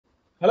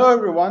Hello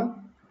everyone.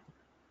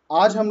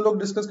 आज हम लोग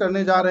डिस्कस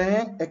करने जा रहे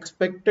हैं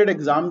एक्सपेक्टेड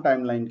एग्जाम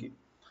टाइमलाइन की।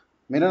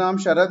 मेरा नाम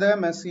शरद है,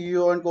 मैं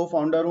सीईओ एंड को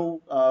फाउंडर हूँ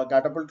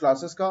कैटापल्ट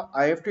क्लासेस का।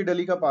 आईएफटी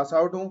दिल्ली का पास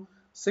आउट हूँ।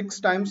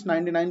 6 टाइम्स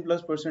 99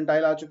 प्लस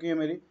परसेंटाइल आ चुकी है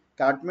मेरी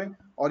कैट में,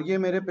 और ये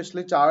मेरे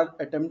पिछले 4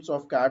 अटेम्प्ट्स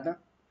ऑफ कैट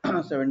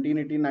हैं 17,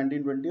 18,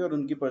 19, 20 और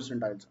उनकी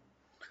परसेंटाइल्स।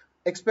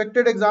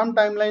 एक्सपेक्टेड एग्जाम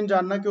टाइमलाइन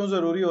जानना क्यों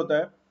ज़रूरी होता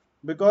है?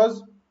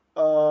 बिकॉज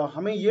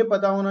हमें ये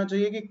पता होना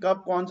चाहिए कि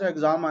कब कौन सा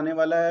एग्ज़ाम आने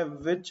वाला है,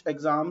 विच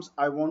exams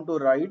I want to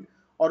right,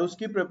 और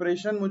उसकी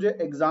प्रिपरेशन, मुझे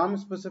एग्ज़ाम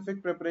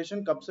स्पेसिफिक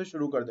प्रिपरेशन कब से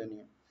शुरू कर देनी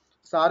है।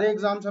 सारे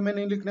एग्ज़ाम्स हमें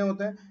नहीं लिखने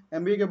होते हैं,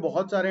 एमबीए के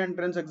बहुत सारे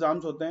एंट्रेंस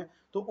एग्ज़ाम्स होते हैं,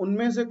 तो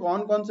उनमें से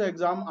कौन कौन से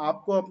एग्ज़ाम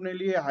आपको अपने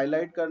लिए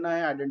हाईलाइट करना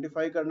है,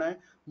 आइडेंटिफाई करना है,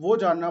 वो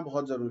जानना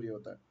बहुत ज़रूरी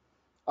होता है।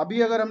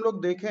 अभी अगर हम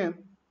लोग देखें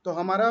तो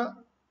हमारा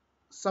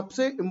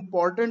सबसे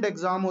इम्पॉर्टेंट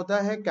एग्ज़ाम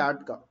होता है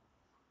कैट का,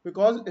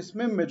 बिकॉज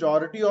इसमें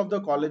मेजॉरिटी ऑफ द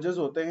कॉलेजेस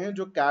होते हैं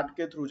जो कैट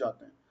के थ्रू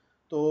जाते हैं।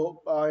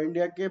 तो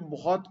इंडिया के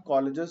बहुत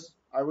colleges,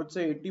 I would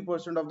say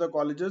 80% of the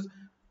colleges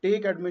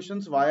take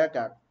admissions via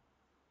cat.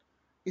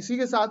 इसी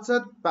के साथ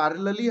साथ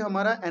पैरेलली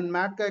हमारा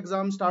एनमैट का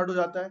एग्जाम स्टार्ट हो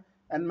जाता है।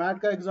 एनमैट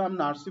का एग्जाम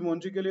नार्सी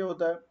मोंजी के लिए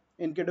होता है,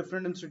 इनके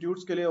डिफरेंट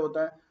इंस्टीट्यूट्स के लिए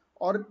होता है,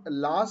 और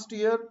लास्ट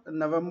ईयर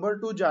नवंबर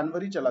टू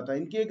जनवरी चला था।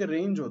 इनकी एक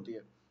रेंज होती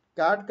है।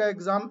 कैट का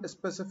एग्जाम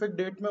स्पेसिफिक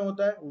डेट में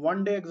होता है,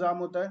 1 डे एग्जाम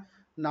होता है।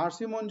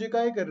 नार्सी मोंजी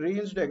का एक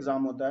रेंज्ड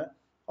एग्जाम होता है,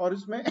 और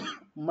इसमें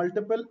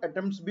मल्टीपल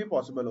अटेम्प्ट्स भी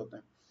पॉसिबल होते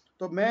हैं।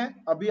 तो मैं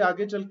अभी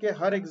आगे चल के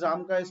हर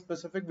एग्जाम का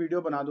स्पेसिफिक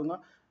वीडियो बना दूंगा,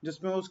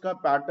 जिसमें उसका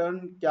पैटर्न,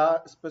 क्या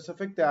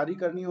स्पेसिफिक तैयारी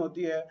करनी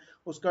होती है,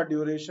 उसका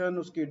ड्यूरेशन,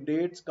 उसकी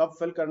डेट्स, कब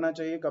फिल करना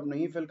चाहिए, कब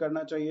नहीं फिल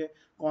करना चाहिए,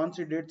 कौन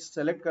सी डेट्स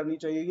सेलेक्ट करनी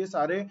चाहिए, ये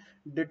सारे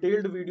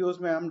डिटेल्ड वीडियोस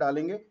में हम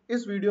डालेंगे।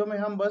 इस वीडियो में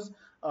हम बस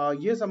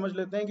ये समझ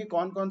लेते हैं कि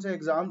कौन कौन से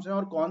एग्जाम्स हैं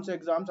और कौन से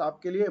एग्जाम्स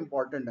आपके लिए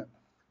इंपॉर्टेंट हैं।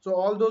 So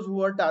all those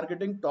who are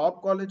targeting top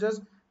colleges,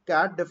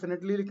 cat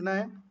definitely लिखना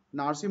है,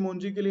 नारसी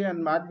मोंजी के लिए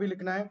एनमैट भी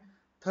लिखना है।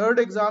 थर्ड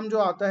एग्जाम जो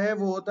आता है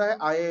वो होता है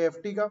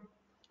आईआईएफटी का।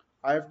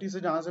 आईआईएफटी से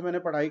जहां से मैंने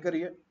पढ़ाई करी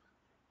है,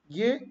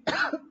 ये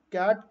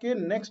कैट के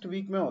नेक्स्ट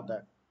वीक में होता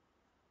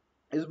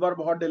है। इस बार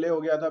बहुत डिले हो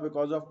गया था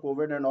because of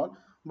Covid and all,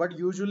 but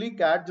usually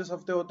cat जिस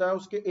हफ्ते होता है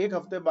उसके एक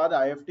हफ्ते बाद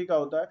आईएफटी का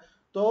होता है।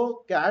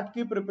 तो कैट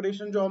की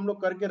प्रिपरेशन जो हम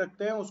लोग करके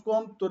रखते हैं उसको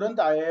हम तुरंत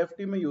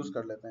आईआईएफटी में यूज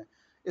कर लेते हैं।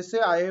 इससे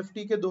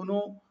आईआईएफटी के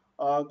दोनों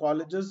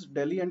कॉलेजेस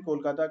दिल्ली एंड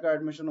कोलकाता का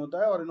एडमिशन होता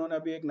है, और इन्होंने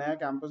अभी एक नया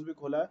कैंपस भी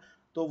खोला है,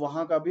 तो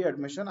वहां का भी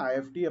एडमिशन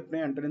आईआईएफटी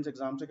अपने एंट्रेंस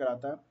एग्जाम से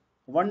कराता है।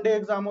 1 डे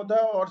एग्जाम होता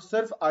है और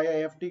सिर्फ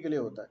आईआईएफटी के लिए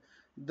होता है।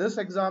 This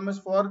exam is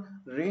for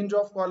range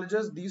of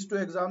colleges. These two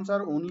exams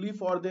are only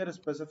for their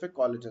specific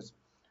colleges.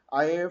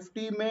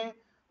 IIFT में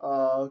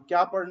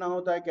क्या पढ़ना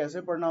होता है,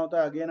 कैसे पढ़ना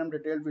होता है, अगेन हम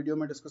डिटेल्ड वीडियो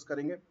में डिस्कस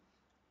करेंगे।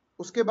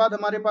 उसके बाद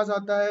हमारे पास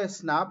आता है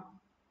स्नैप।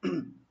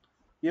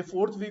 ये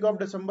 4th वीक ऑफ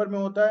दिसंबर में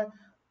होता है।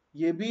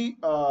 ये भी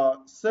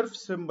सिर्फ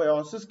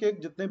सिम्बायोसिस के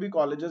जितने भी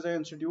कॉलेजेस हैं,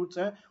 इंस्टीट्यूट्स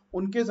हैं,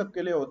 उनके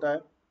सबके लिए होता है।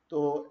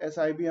 तो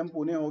SIBM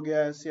पुणे हो गया,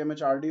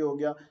 CMHRD हो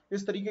गया,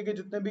 इस तरीके के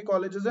जितने भी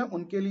कॉलेजेस हैं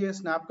उनके लिए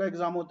स्नैप का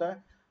एग्जाम होता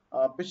है।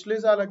 पिछले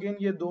साल अगेन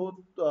ये दो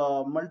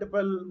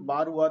मल्टीपल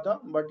बार हुआ था,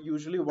 बट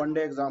यूजुअली 1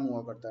 डे एग्जाम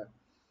हुआ करता है।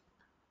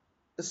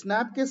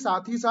 स्नैप के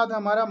साथ ही साथ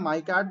हमारा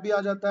माई कैट भी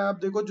आ जाता है। अब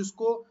देखो,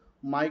 जिसको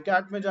माई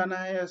कैट में जाना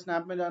है या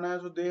स्नैप में जाना है,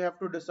 सो they have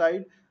to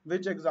decide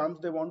which exams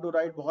they want to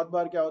right. बहुत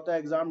बार क्या होता है,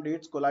 एग्जाम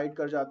डेट्स कोलाइड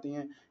कर जाती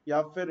हैं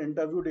या फिर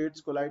इंटरव्यू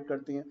डेट्स कोलाइड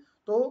करती हैं।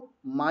 तो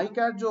माई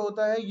कैट जो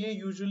होता है ये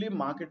यूजुअली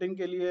मार्केटिंग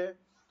के लिए,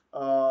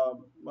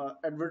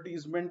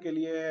 एडवर्टीजमेंट के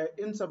लिए है,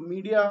 इन सब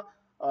मीडिया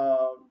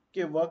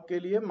के वर्क के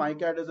लिए माई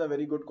cat is a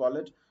very good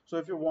college. So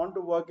if you want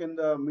to work in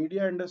the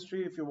media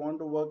industry, if you want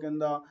to work in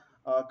the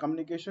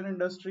communication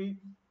industry,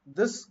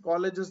 this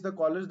college is the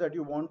college that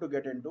you want to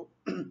get into.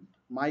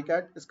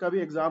 MyCat, इसका भी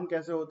exam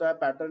कैसे होता है,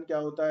 pattern क्या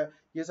होता है,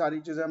 ये सारी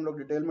चीजें हम लोग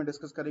डिटेल में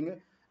डिस्कस करेंगे।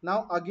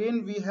 Now again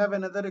we have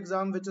another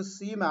exam which is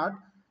CMAT।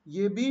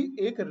 ये भी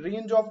एक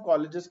रेंज ऑफ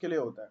कॉलेजेस के लिए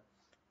होता है।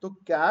 तो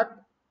कैट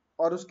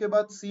और उसके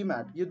बाद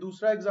CMAT, ये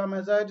दूसरा एग्जाम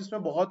ऐसा है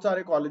जिसमें बहुत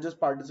सारे कॉलेजेस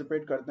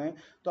पार्टिसिपेट करते हैं।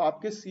 तो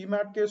आपके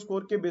CMAT के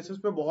स्कोर के बेसिस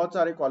पे बहुत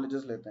सारे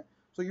कॉलेजेस लेते हैं।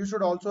 So you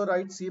should also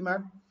right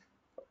CMAT।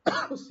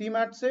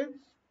 CMAT से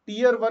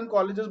Tier 1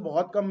 कॉलेजेस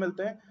बहुत कम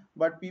मिलते हैं,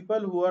 but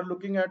people who are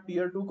looking at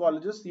Tier 2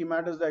 colleges,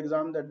 CMAT is the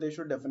exam that they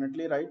should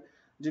definitely right.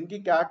 जिनकी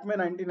कैट में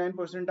 99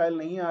 परसेंटाइल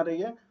नहीं आ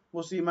रही है,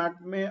 वो CMAT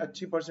में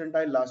अच्छी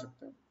परसेंटाइल ला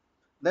सकते हैं।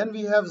 Then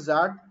we have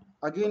ZAT।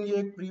 Again ये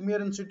एक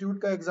प्रीमियर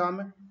इंस्टीट्यूट का एग्जाम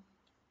है,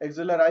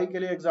 एक्सिलराई के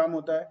लिए एग्जाम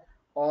होता है,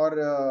 और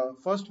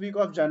 1st वीक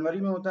ऑफ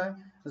जनवरी में होता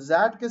है।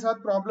 ZAT के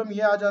साथ प्रॉब्लम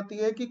ये आ जाती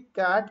है कि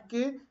कैट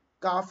के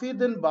काफी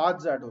दिन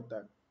बाद ZAT होता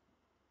है।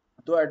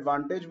 तो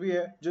एडवांटेज भी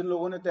है जिन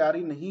लोगों ने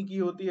तैयारी नहीं की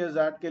होती है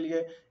जैट के लिए,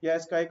 या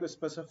इसका एक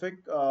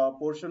स्पेसिफिक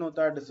पोर्शन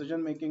होता है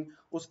डिसीजन मेकिंग,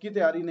 उसकी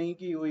तैयारी नहीं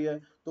की हुई है,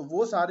 तो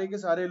वो सारे के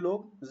सारे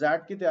लोग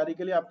जैट की तैयारी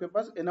के लिए आपके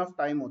पास इनफ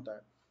टाइम होता है।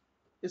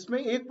 इसमें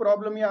एक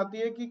प्रॉब्लम ये आती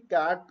है कि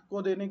कैट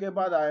को देने के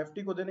बाद,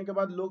 आईएफटी को देने के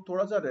बाद लोग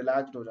थोड़ा सा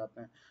रिलैक्स्ड हो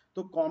जाते हैं।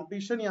 तो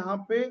कंपटीशन यहाँ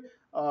पे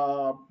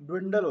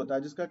ड्विंडल होता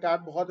है। जिसका कैट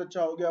बहुत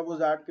अच्छा हो गया वो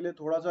जैट के लिए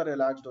थोड़ा सा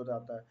रिलैक्स्ड हो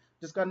जाता है।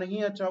 जिसका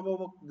नहीं अच्छा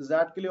वो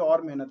जैट के लिए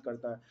और मेहनत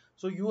करता है.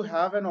 So you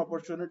have an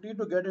opportunity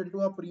to get into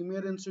a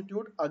premier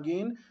institute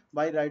again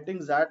by writing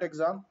jet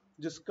exam,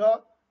 जिसका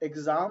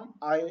एग्जाम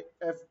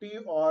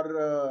IIFT और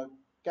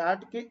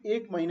कैट के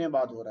 1 महीने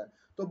बाद हो रहा है.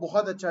 तो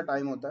बहुत अच्छा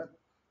टाइम होता है.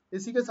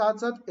 इसी के साथ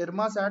साथ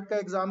इरमा सैट का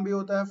एग्जाम भी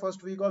होता है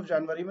फर्स्ट वीक ऑफ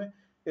जनवरी में.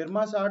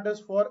 इरमा set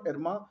is for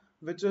IRMA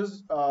which is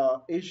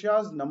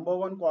Asia's number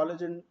 1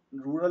 college in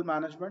rural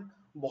management.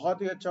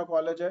 बहुत ही अच्छा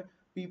कॉलेज है.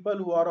 People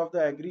who are of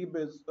the agree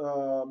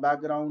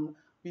background,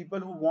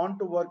 people who want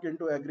to work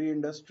into agree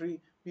industry,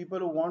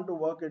 people who want to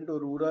work into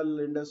rural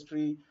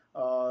industry,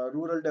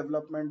 rural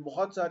development,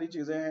 बहुत सारी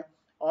चीजें हैं.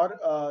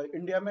 और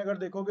India में अगर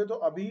देखोगे तो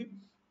अभी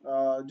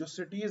जो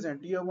सिटीज हैं,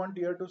 Tier 1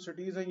 Tier 2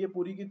 सिटीज हैं, ये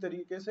पूरी की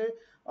तरीके से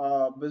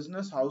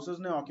बिजनेस हाउसेज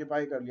ने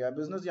ऑक्यूपाई कर लिया है.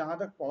 बिजनेस यहाँ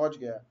तक पहुंच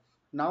गया है.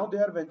 Now they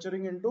are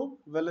venturing into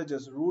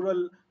villages,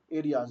 rural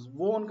areas.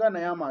 वो उनका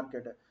नया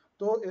मार्केट है.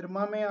 तो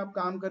इरमा में आप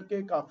काम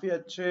करके काफी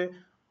अच्छे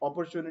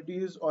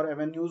अपॉर्चुनिटीज और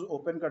एवेन्यूज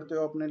ओपन करते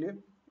हो अपने लिए.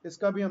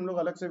 इसका भी हम लोग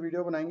अलग से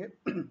वीडियो बनाएंगे.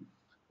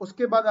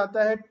 उसके बाद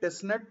आता है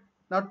टिसनेट.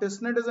 Now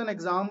टिसनेट is an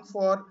exam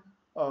for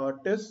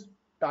TISS,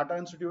 Tata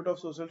institute of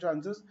social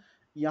sciences.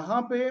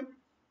 यहाँ पे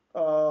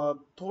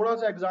थोड़ा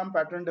सा एग्जाम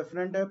पैटर्न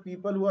डिफरेंट है.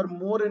 People who are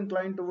more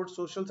incline towards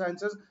social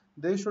sciences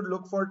they should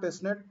look for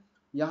टिसनेट.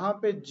 यहाँ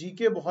पे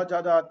जीके बहुत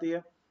ज्यादा आती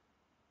है.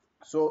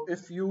 So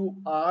if you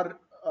are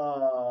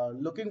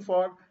looking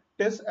for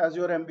TIS as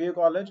your MBA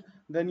college,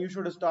 then you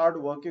should start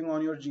working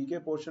on your GK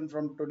portion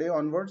from today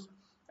onwards.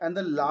 And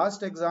the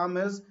last exam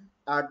is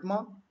ATMA.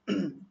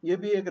 ये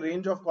भी एक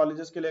range of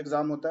colleges के लिए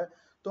exam होता है.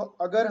 तो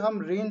अगर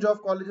हम रेंज ऑफ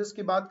कॉलेजेस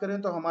की बात करें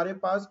तो हमारे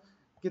पास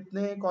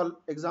कितने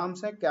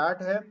एग्जाम्स हैं?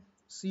 कैट है,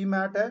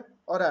 CMAT है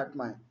और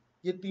ATMA है.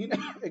 ये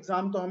 3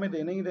 एग्जाम तो हमें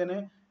देने ही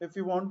देने if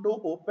you want to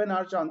open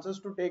our chances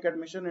to take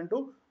admission into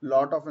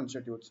lot of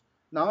institutes.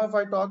 Now if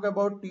I talk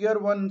about Tier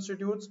 1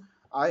 institutes,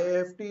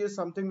 IIFT is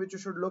something which you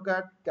should look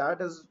at.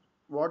 CAT is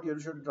what you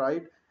should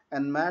write,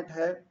 and MAT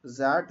है,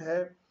 ZAT है,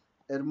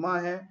 IRMA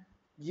है.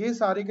 ये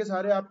सारे के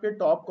सारे आपके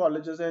top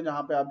colleges हैं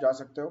जहाँ पे आप जा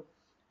सकते हो.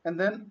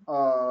 And then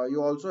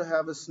you also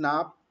have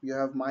SNAP,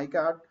 you have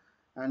MyCat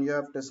and you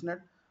have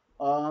TISNET.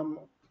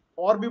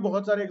 और भी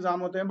बहुत सारे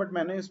एग्जाम होते हैं, बट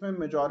मैंने इसमें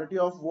मेजॉरिटी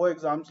ऑफ वो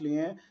एग्जाम्स लिए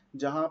हैं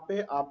जहाँ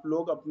पे आप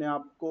लोग अपने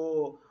आप को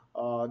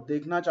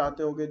देखना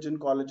चाहते होगे जिन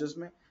कॉलेजेस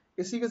में.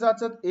 इसी के साथ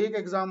साथ एक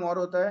एग्जाम और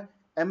होता है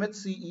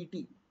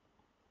MHCET.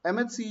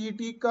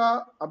 MHCET का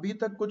अभी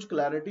तक कुछ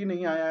क्लैरिटी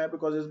नहीं आया है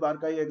बिकॉज इस बार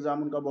का ये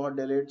एग्जाम उनका बहुत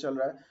डिलेड चल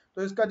रहा है.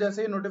 तो इसका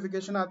जैसे ही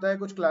नोटिफिकेशन आता है,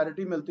 कुछ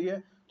क्लैरिटी मिलती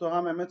है, तो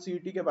हम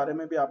MHCET के बारे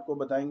में भी आपको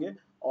बताएंगे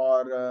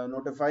और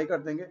नोटिफाई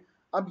कर देंगे.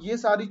 अब ये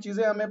सारी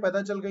चीजें हमें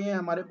पता चल गई हैं,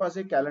 हमारे पास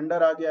एक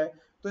कैलेंडर आ गया है.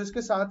 तो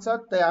इसके साथ साथ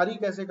तैयारी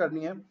कैसे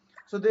करनी है?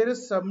 So there is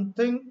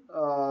something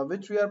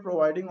which we are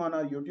providing on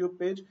our YouTube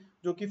page,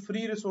 जो कि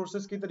फ्री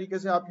रिसोर्सेज की तरीके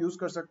से आप यूज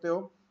कर सकते हो.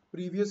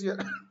 प्रीवियस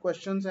ईयर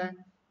क्वेश्चंस हैं,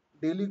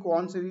 डेली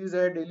क्वांट सीरीज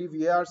है, डेली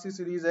VARC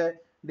सीरीज है,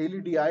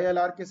 डेली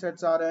DILR के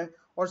सेट्स आ रहे हैं,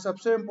 और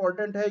सबसे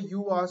इंपॉर्टेंट है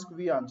यू आस्क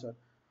वी आंसर.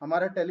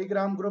 हमारा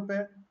टेलीग्राम ग्रुप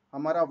है,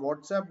 हमारा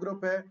व्हाट्सएप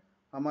ग्रुप है,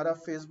 हमारा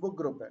फेसबुक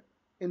ग्रुप है.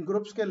 इन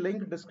ग्रुप्स के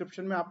लिंक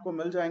डिस्क्रिप्शन में आपको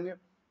मिल जाएंगे.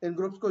 इन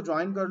ग्रुप्स को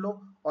ज्वाइन कर लो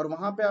और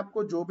वहां पे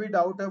आपको जो भी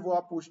डाउट है वो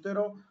आप पूछते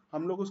रहो.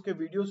 हम लोग उसके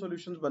वीडियो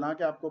सॉल्यूशंस बना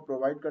के आपको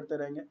प्रोवाइड करते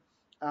रहेंगे.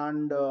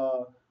 And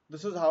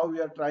this is how we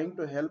are trying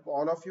to help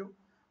all of you.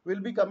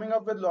 We'll be coming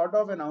up with lot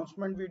of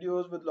announcement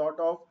videos, with lot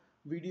of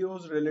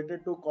videos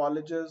related to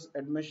colleges,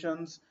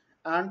 admissions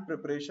and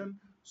preparation.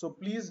 So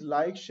please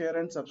like, share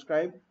and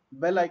subscribe.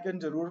 Bell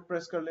icon जरूर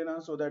press कर लेना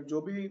so that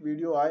जो भी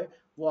video आए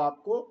वो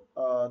आपको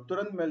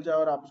तुरंत मिल जाए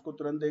और आप उसको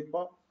तुरंत देख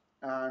पाओ.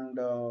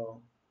 And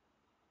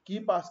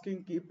keep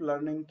asking, keep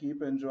learning,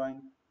 keep enjoying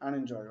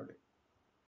and enjoy your day.